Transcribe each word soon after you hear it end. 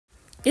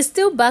It's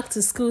still back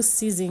to school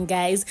season,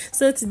 guys.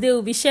 So today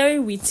we'll be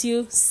sharing with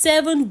you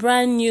 7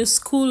 brand new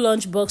school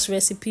lunchbox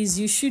recipes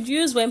you should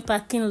use when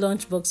packing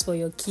lunchbox for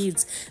your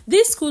kids.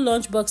 These school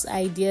lunchbox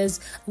ideas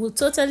will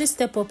totally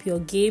step up your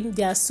game.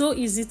 They are so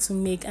easy to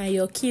make and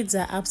your kids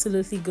are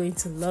absolutely going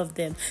to love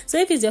them. So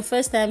if it's your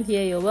first time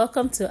here, you're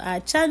welcome to our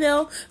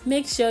channel.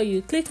 Make sure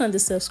you click on the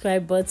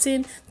subscribe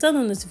button, turn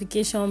on the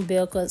notification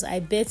bell because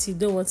I bet you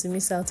don't want to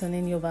miss out on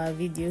any of our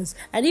videos.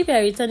 And if you're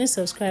a returning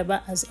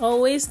subscriber, as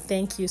always,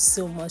 thank you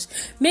so much.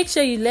 Make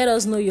sure you let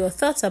us know your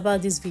thoughts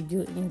about this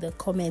video in the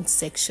comment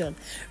section.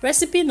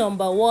 Recipe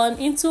number 1,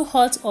 into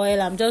hot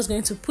oil I'm just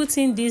going to put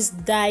in these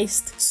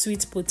diced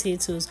sweet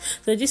potatoes.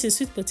 So this is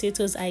sweet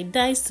potatoes I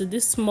diced to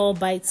these small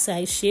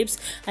bite-sized shapes.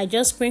 I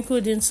just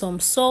sprinkled in some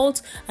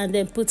salt and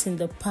then put in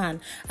the pan.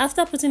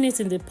 After putting it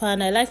in the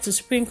pan, I like to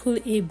sprinkle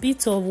a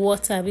bit of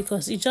water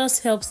because it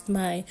just helps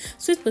my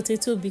sweet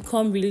potato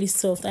become really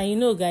soft. And you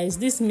know, guys,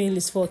 this meal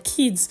is for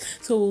kids,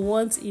 so we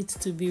want it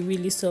to be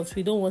really soft.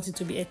 We don't want it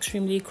to be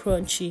extremely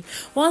crunchy.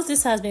 Once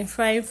this has been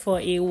frying for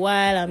a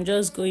while, I'm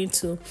just going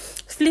to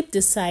flip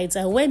the sides,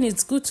 and when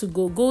it's good to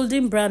go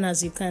golden brown,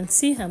 as you can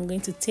see, I'm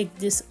going to take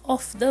this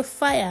off the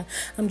fire.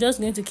 I'm just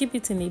going to keep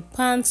it in a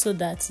pan so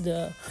that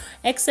the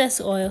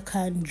excess oil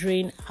can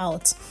drain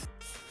out.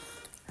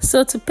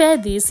 So to pair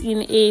this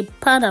in a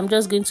pan, I'm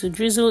just going to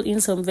drizzle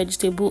in some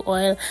vegetable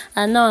oil,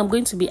 and now I'm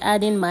going to be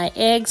adding my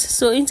eggs.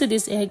 So into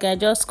this egg, I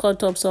just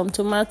cut up some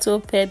tomato,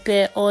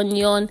 pepper,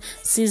 onion,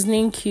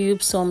 seasoning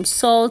cubes, some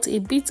salt, a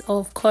bit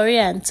of curry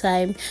and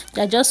thyme.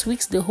 I just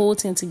mix the whole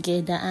thing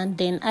together and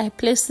then I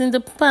place in the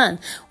pan.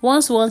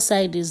 Once one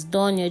side is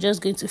done, you're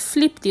just going to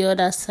flip the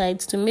other side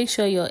to make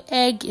sure your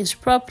egg is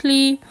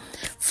properly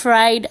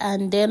fried,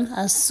 and then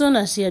as soon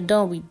as you're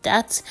done with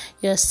that,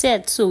 you're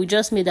set. So we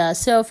just made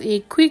ourselves a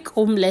quick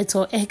omelette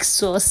or egg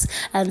sauce,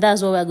 and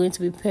that's what we're going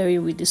to be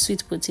pairing with the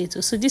sweet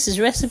potato. So this is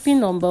recipe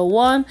number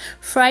 1,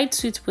 fried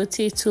sweet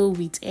potato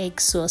with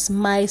egg sauce.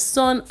 My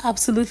son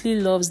absolutely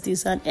loves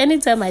this, and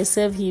anytime I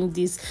serve him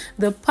this,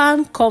 the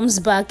pan comes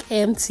back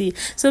empty.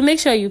 So make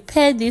sure you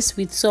pair this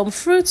with some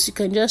fruits. You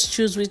can just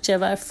choose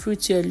whichever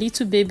fruit your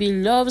little baby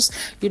loves.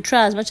 You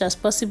try as much as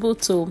possible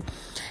to,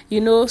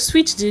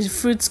 switch the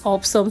fruits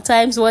up,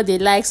 sometimes what they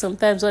like,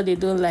 sometimes what they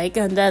don't like,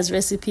 and that's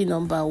recipe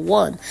number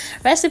 1.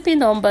 Recipe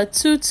number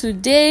 2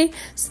 today,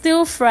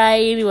 still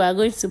frying, we are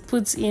going to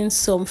put in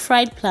some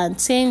fried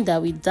plantain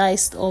that we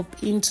diced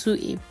up into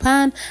a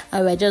pan,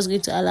 and we're just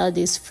going to allow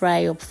this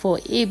fry up for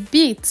a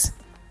bit.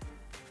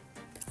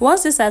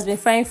 Once this has been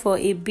frying for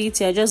a bit,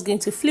 you're just going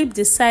to flip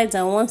the sides,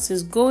 and once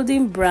it's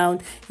golden brown,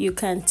 you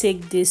can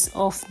take this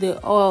off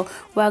the oil.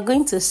 We are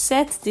going to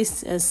set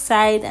this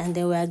aside, and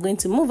then we are going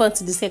to move on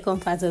to the second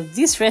part of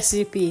this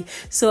recipe.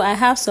 So I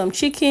have some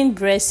chicken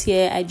breast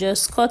here. I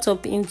just cut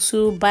up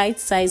into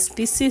bite-sized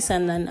pieces,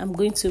 and then I'm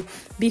going to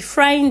be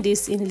frying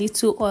this in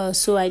little oil.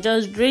 So I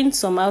just drained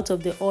some out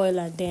of the oil,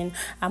 and then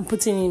I'm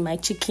putting in my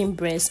chicken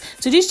breast.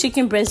 To this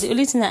chicken breast, the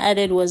only thing I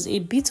added was a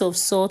bit of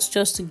salt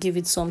just to give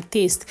it some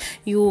taste.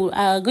 You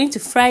are going to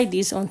fry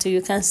this until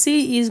you can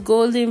see it's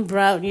golden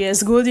brown.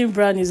 Yes, golden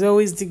brown is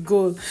always the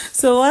goal.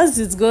 So once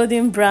it's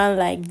golden brown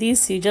like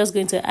this, you're just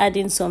going to add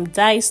in some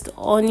diced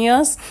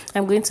onions.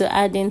 I'm going to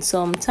add in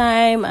some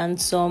thyme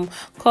and some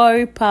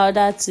curry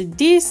powder to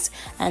this,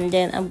 and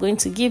then I'm going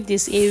to give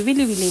this a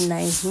really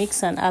nice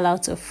mix and allow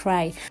to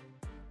fry.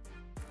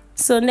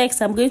 So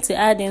next, I'm going to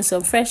add in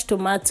some fresh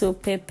tomato,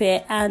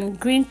 pepper, and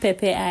green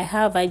pepper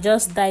I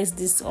just diced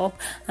this up.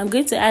 I'm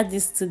going to add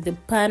this to the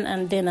pan,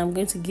 and then I'm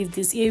going to give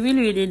this a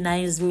really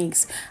nice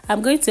mix.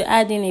 I'm going to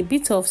add in a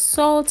bit of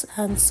salt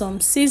and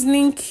some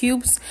seasoning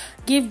cubes.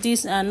 Give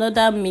this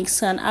another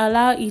mix and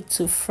allow it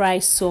to fry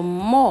some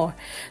more.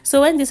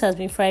 So when this has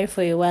been frying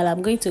for a while,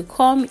 I'm going to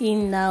come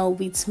in now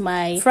with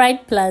my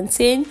fried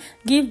plantain.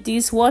 Give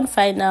this one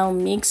final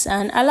mix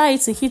and allow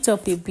it to heat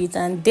up a bit,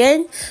 and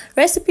then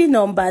recipe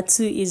number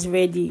 2 is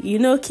ready.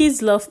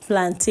 Kids love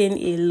plantain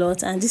a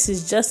lot, and this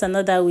is just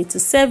another way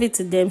to serve it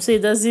to them so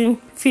it doesn't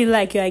feel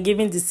like you are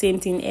giving the same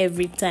thing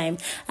every time.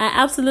 I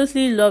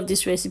absolutely love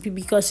this recipe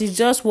because it's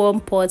just one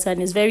pot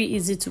and it's very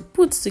easy to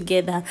put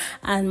together,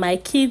 and my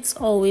kids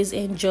always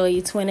enjoy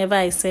it whenever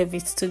I serve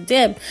it to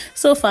them.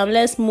 So fam,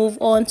 let's move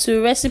on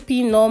to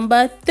recipe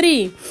number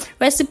 3.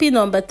 Recipe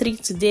number 3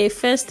 today,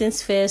 first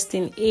things first,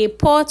 in a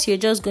pot you're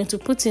just going to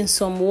put in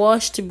some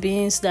washed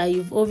beans that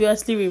you've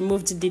obviously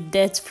removed the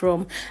dirt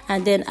from,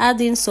 and then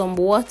add in some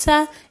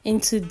water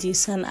into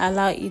this and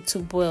allow it to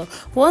boil.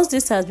 Once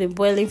this has been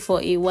boiling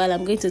for a while,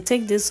 I'm going to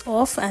take this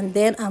off, and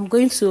then I'm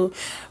going to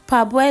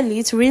parboil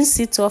it,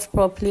 rinse it off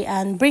properly,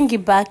 and bring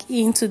it back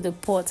into the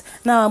pot.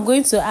 Now I'm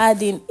going to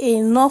add in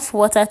enough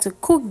water to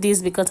cook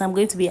this because I'm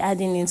going to be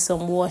adding in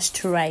some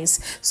washed rice.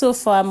 So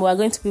we're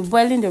going to be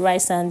boiling the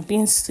rice and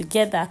beans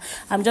together.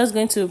 I'm just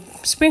going to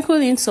sprinkle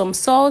in some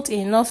salt,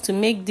 enough to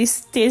make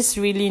this taste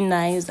really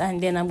nice,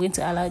 and then I'm going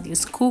to allow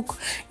this cook.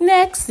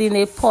 Next, in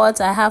a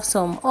pot I have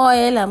some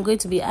oil. I'm going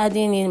to be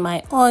adding in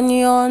my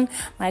onion,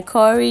 my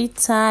curry,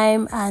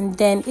 thyme, and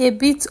then a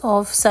bit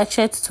of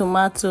sachet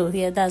tomato.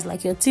 Here, that's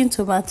like your roasting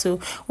tomato.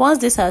 Once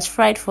this has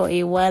fried for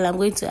a while, I'm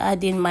going to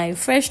add in my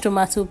fresh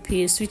tomato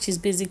paste, which is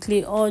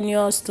basically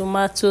onions,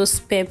 tomatoes,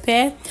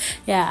 pepper,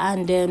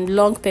 and then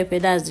long pepper,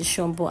 that's the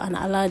shombo, and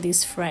allow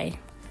this fry.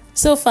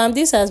 So fam,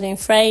 this has been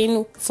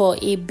frying for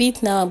a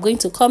bit now. I'm going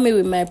to come in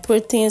with my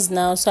proteins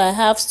now. So I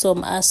have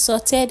some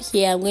assorted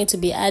here. I'm going to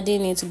be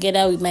adding it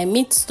together with my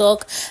meat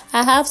stock.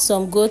 I have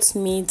some goat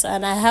meat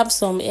and I have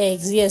some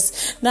eggs.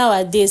 Yes,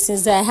 nowadays,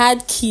 since I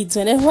had kids,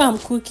 whenever I'm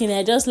cooking,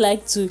 I just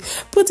like to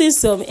put in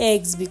some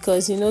eggs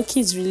because, you know,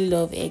 kids really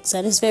love eggs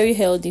and it's very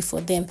healthy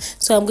for them.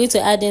 So I'm going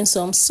to add in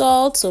some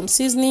salt, some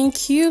seasoning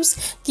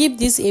cubes, give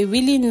this a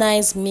really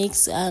nice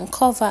mix and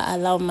cover,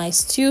 allow my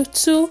stew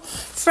to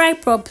fry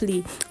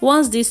properly.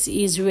 Once this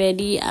is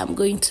ready, I'm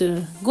going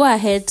to go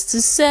ahead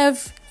to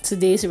serve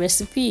today's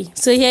recipe.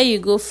 So here you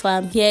go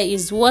fam, here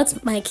is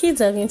what my kids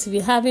are going to be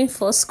having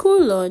for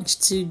school lunch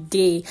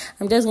today.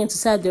 I'm just going to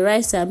serve the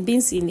rice and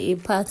beans in a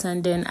pot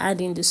and then add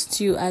in the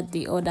stew at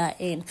the other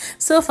end.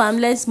 So fam,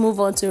 let's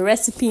move on to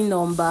recipe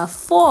number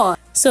 4.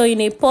 So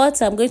in a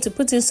pot, I'm going to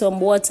put in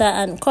some water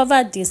and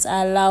cover this,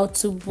 allow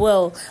to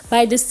boil.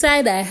 By the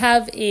side, I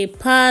have a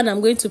pan. I'm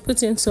going to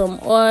put in some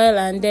oil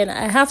and then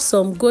I have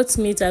some goat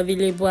meat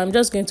available. I'm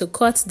just going to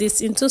cut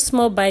this into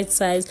small bite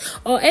size,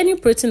 or any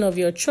protein of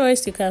your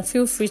choice. You can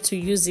feel free to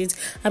use it.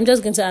 I'm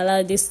just going to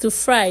allow this to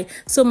fry.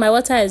 So my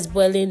water is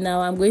boiling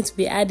now. I'm going to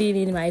be adding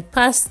in my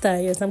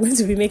pasta. Yes, I'm going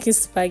to be making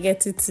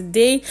spaghetti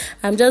today.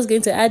 I'm just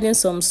going to add in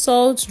some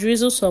salt,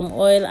 drizzle some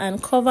oil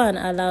and cover and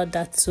allow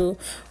that to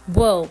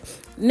boil.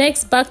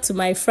 Next, back to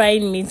my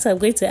frying meat. I'm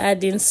going to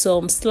add in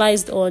some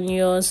sliced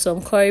onions,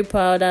 some curry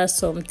powder,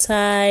 some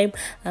thyme.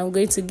 I'm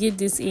going to give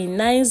this a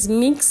nice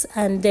mix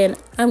and then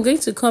I'm going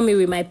to come in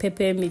with my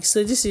pepper mix.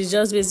 So this is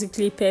just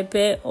basically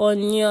pepper,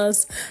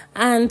 onions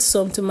and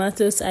some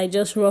tomatoes. I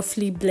just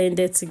roughly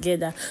blended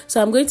together. So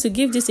I'm going to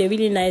give this a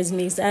really nice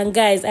mix. And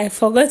guys, I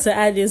forgot to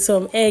add in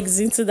some eggs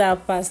into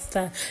that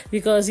pasta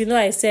because, you know,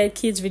 I said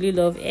kids really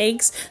love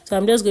eggs. So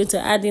I'm just going to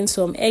add in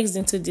some eggs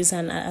into this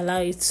and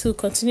allow it to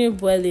continue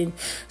boiling.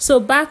 So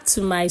back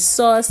to my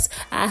sauce.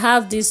 I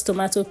have this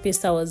tomato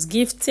paste I was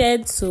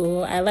gifted,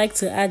 so I like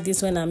to add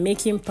this when I'm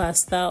making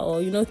pasta or,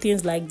 you know,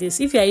 things like this.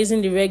 If you are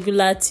using the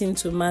regular tin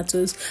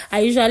tomatoes, I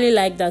usually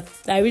like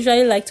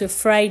to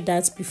fry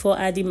that before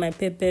adding my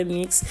pepper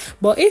mix.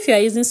 But if you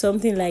are using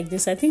something like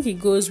this, I think it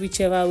goes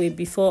whichever way,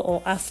 before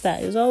or after.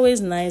 It's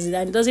always nice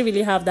and it doesn't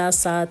really have that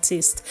sour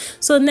taste.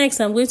 So next,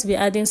 I'm going to be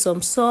adding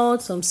some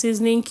salt, some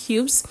seasoning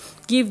cubes.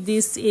 Give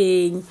this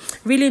a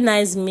really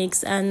nice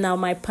mix and now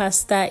my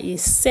pasta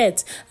is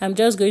set. I'm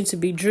just going to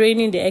be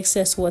draining the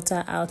excess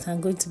water out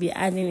and going to be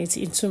adding it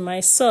into my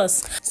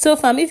sauce. So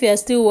fam, if you are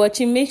still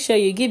watching, make sure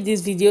you give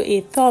this video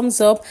a thumbs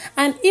up,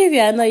 and if you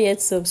are not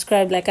yet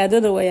subscribed, like I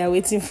don't know what you're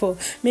waiting for,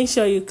 make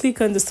sure you click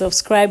on the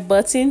subscribe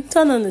button,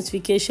 turn on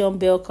notification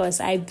bell, because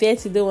I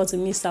bet you don't want to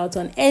miss out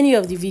on any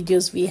of the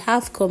videos we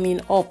have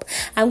coming up.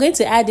 I'm going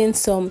to add in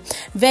some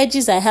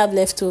veggies I have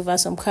left over,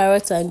 some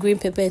carrots and green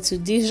pepper to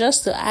this,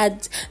 just to add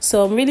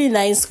some really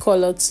nice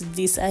color to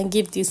this and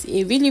give this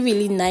a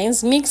really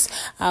nice mix.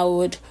 I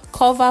would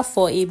cover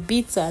for a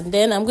bit and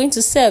then I'm going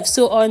to serve.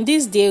 So on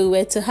this day, we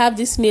were to have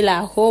this meal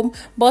at home,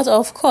 but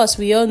of course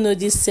we all know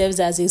this serves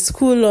as a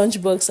school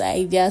lunchbox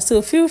idea,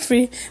 so feel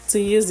free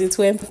to use it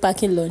when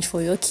packing lunch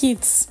for your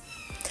kids.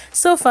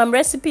 So from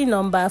recipe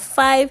number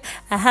 5,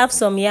 I have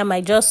some yam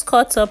I just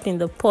cut up in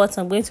the pot.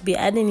 I'm going to be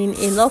adding in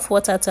enough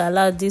water to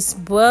allow this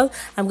boil.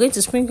 I'm going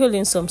to sprinkle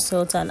in some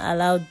salt and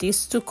allow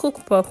this to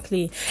cook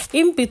properly.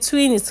 In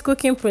between its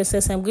cooking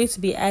process, I'm going to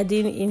be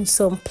adding in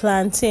some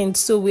plantain.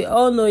 So we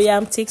all know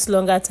yam takes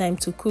longer time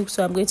to cook,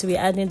 so I'm going to be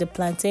adding the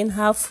plantain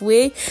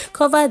halfway.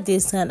 Cover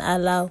this and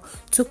allow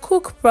to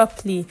cook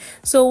properly.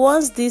 So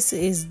once this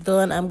is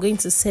done, I'm going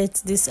to set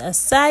this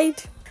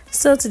aside.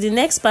 So to the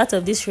next part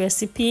of this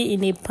recipe,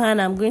 in a pan,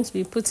 I'm going to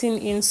be putting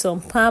in some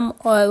palm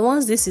oil.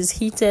 Once this is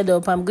heated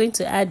up, I'm going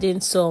to add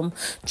in some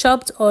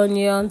chopped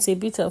onions, a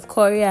bit of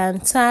curry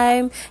and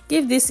thyme.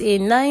 Give this a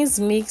nice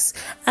mix.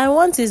 And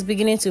once it's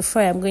beginning to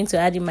fry, I'm going to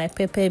add in my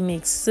pepper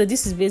mix. So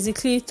this is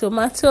basically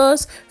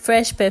tomatoes,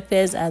 fresh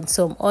peppers, and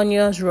some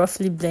onions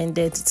roughly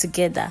blended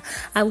together.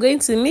 I'm going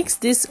to mix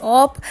this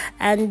up,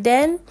 and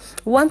then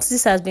once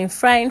this has been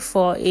frying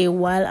for a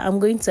while, I'm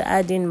going to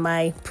add in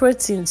my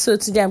protein. So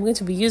today I'm going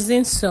to be using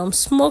some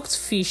smoked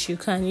fish. You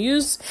can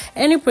use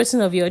any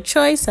protein of your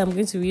choice. I'm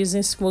going to be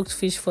using smoked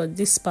fish for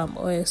this palm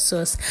oil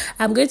sauce.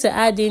 I'm going to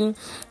add in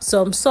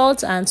some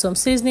salt and some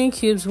seasoning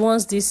cubes.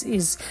 Once this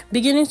is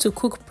beginning to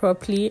cook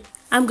properly,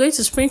 I'm going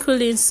to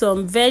sprinkle in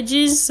some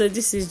veggies. So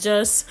this is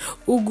just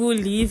ugu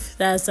leaf,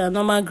 that's a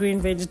normal green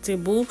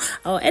vegetable,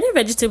 or any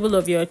vegetable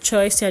of your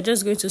choice. You're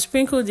just going to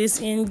sprinkle this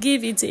in,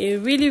 give it a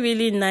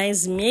really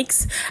nice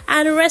mix,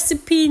 and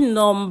recipe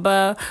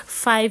number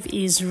 5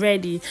 is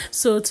ready.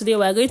 So today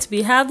we're going to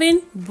be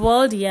having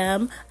boiled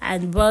yam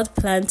and boiled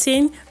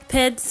plantain,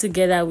 paired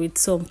together with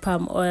some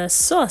palm oil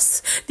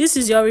sauce. This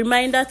is your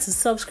reminder to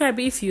subscribe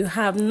if you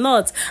have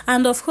not,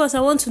 and of course I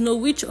want to know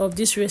which of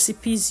these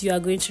recipes you are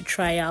going to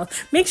try out.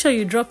 Make sure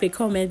you drop a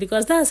comment,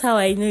 because that's how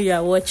I know you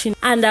are watching,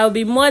 and I'll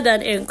be more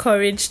than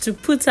encouraged to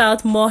put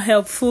out more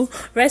helpful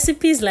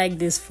recipes like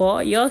this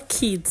for your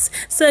kids.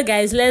 So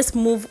guys, let's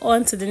move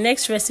on to the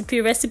next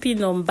recipe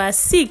number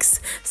 6.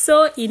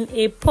 So in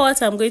a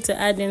pot, I'm going to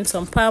add in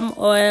some palm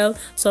oil,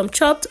 some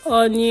chopped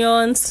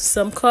onions,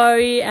 some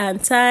curry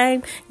and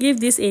thyme. Give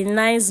this a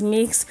nice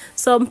mix.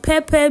 Some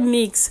pepper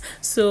mix.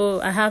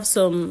 So I have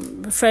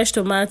some fresh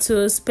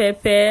tomatoes,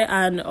 pepper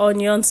and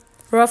onions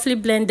roughly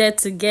blended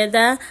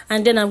together,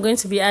 and then I'm going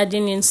to be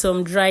adding in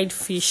some dried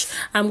fish.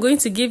 I'm going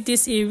to give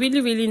this a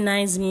really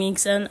nice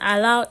mix and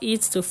allow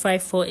it to fry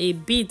for a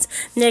bit.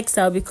 Next,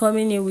 I'll be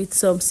coming in with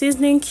some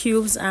seasoning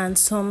cubes and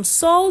some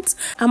salt.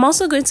 I'm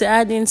also going to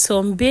add in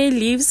some bay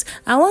leaves,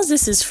 and once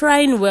this is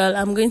frying well,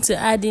 I'm going to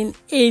add in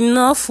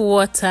enough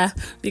water,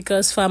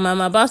 because I'm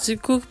about to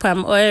cook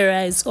palm oil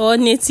rice, or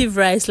native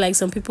rice like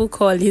some people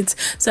call it.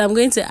 So I'm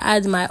going to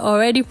add my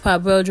already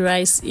parboiled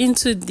rice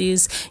into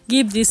this.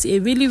 Give this a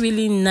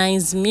really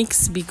nice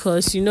mix,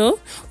 because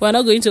we're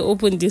not going to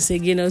open this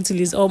again until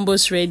it's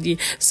almost ready.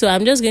 So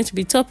I'm just going to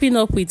be topping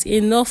up with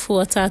enough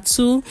water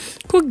to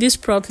cook this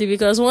properly,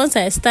 because once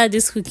I start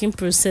this cooking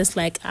process,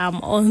 like, I'm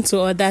on to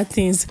other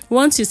things.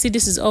 Once you see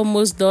this is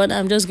almost done,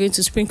 I'm just going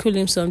to sprinkle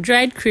in some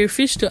dried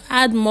crayfish to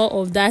add more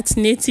of that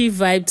native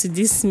vibe to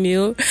this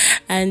meal,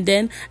 and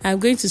then I'm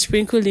going to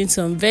sprinkle in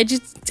some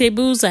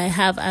vegetables I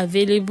have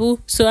available.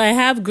 So I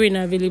have green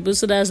available,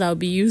 so that's I'll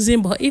be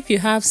using, but if you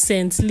have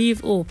scent,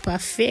 leave. Oh,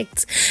 perfect.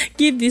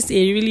 Give this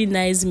a really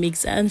nice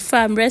mix, and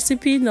fam,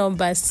 recipe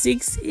number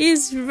 6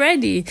 is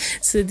ready.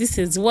 So this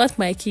is what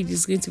my kid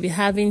is going to be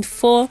having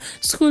for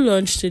school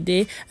lunch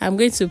today. I'm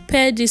going to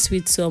pair this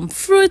with some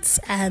fruits,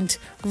 and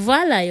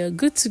voila, you're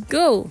good to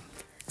go.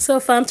 So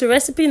fam, to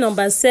recipe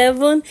number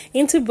 7,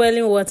 into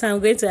boiling water, I'm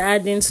going to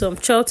add in some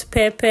chopped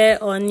pepper,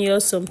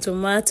 onions, some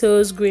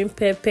tomatoes, green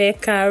pepper,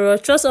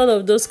 carrot, just all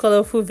of those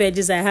colorful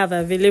veggies I have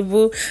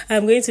available.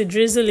 I'm going to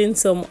drizzle in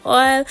some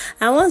oil,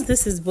 and once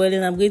this is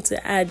boiling, I'm going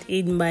to add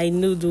in my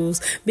noodles,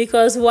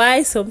 because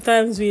why?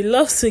 Sometimes we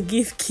love to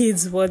give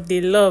kids what they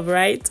love,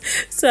 right?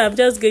 So I'm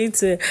just going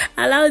to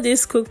allow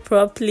this cook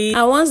properly,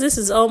 and once this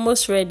is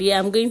almost ready,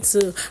 I'm going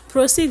to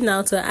proceed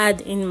now to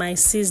add in my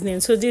seasoning.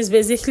 So this is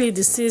basically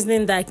the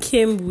seasoning that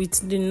came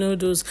with the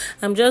noodles.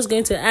 I'm just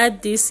going to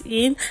add this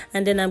in,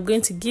 and then I'm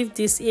going to give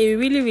this a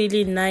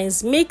really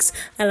nice mix,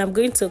 and I'm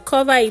going to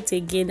cover it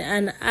again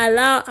and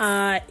allow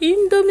our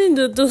Indomie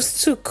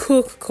noodles to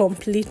cook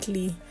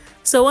completely.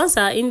 So once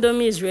our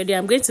Indomie is ready,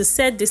 I'm going to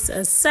set this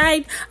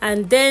aside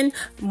and then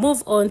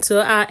move on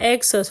to our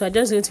egg sauce. We're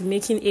just going to be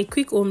making a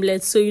quick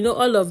omelette. So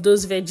all of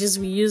those veggies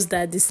we used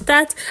at the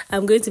start,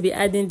 I'm going to be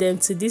adding them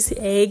to this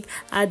egg,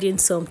 adding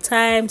some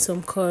thyme,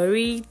 some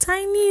curry,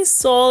 tiny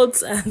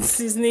salt and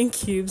seasoning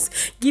cubes.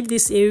 Give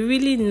this a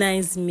really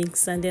nice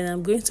mix, and then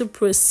I'm going to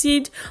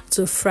proceed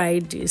to fry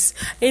this.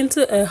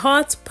 Into a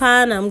hot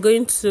pan, I'm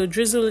going to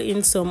drizzle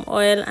in some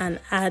oil and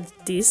add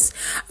this.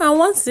 And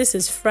once this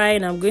is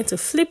frying, I'm going to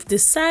flip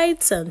the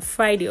sides and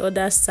fry the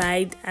other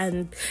side.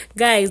 And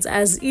guys,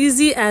 as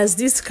easy as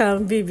this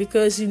can be,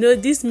 because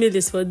this meal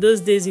is for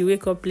those days you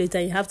wake up late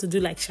and you have to do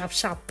like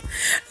sharp,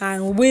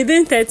 and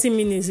within 30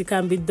 minutes you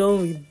can be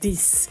done with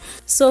this.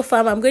 So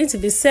fam, I'm going to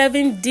be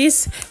serving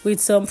this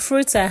with some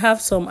fruits. I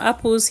have some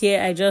apples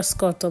here I just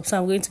cut up, so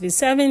I'm going to be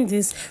serving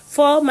this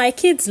for my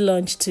kids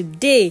lunch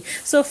today.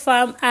 So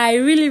fam, I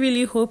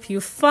really hope you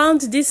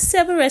found these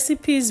 7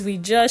 recipes we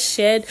just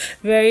shared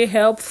very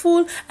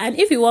helpful, and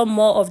if you want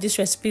more of these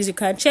recipes, you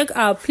can check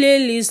our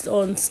playlist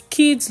on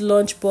kids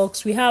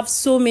lunchbox. We have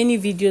so many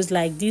videos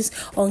like this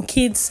on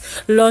kids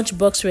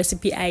lunchbox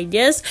recipe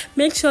ideas.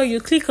 Make sure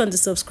you click on the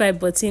subscribe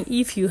button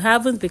if you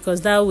haven't,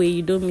 because that way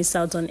you don't miss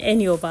out on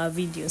any of our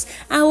videos.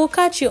 And we'll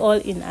catch you all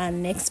in our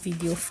next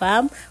video,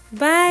 fam.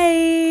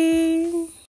 Bye.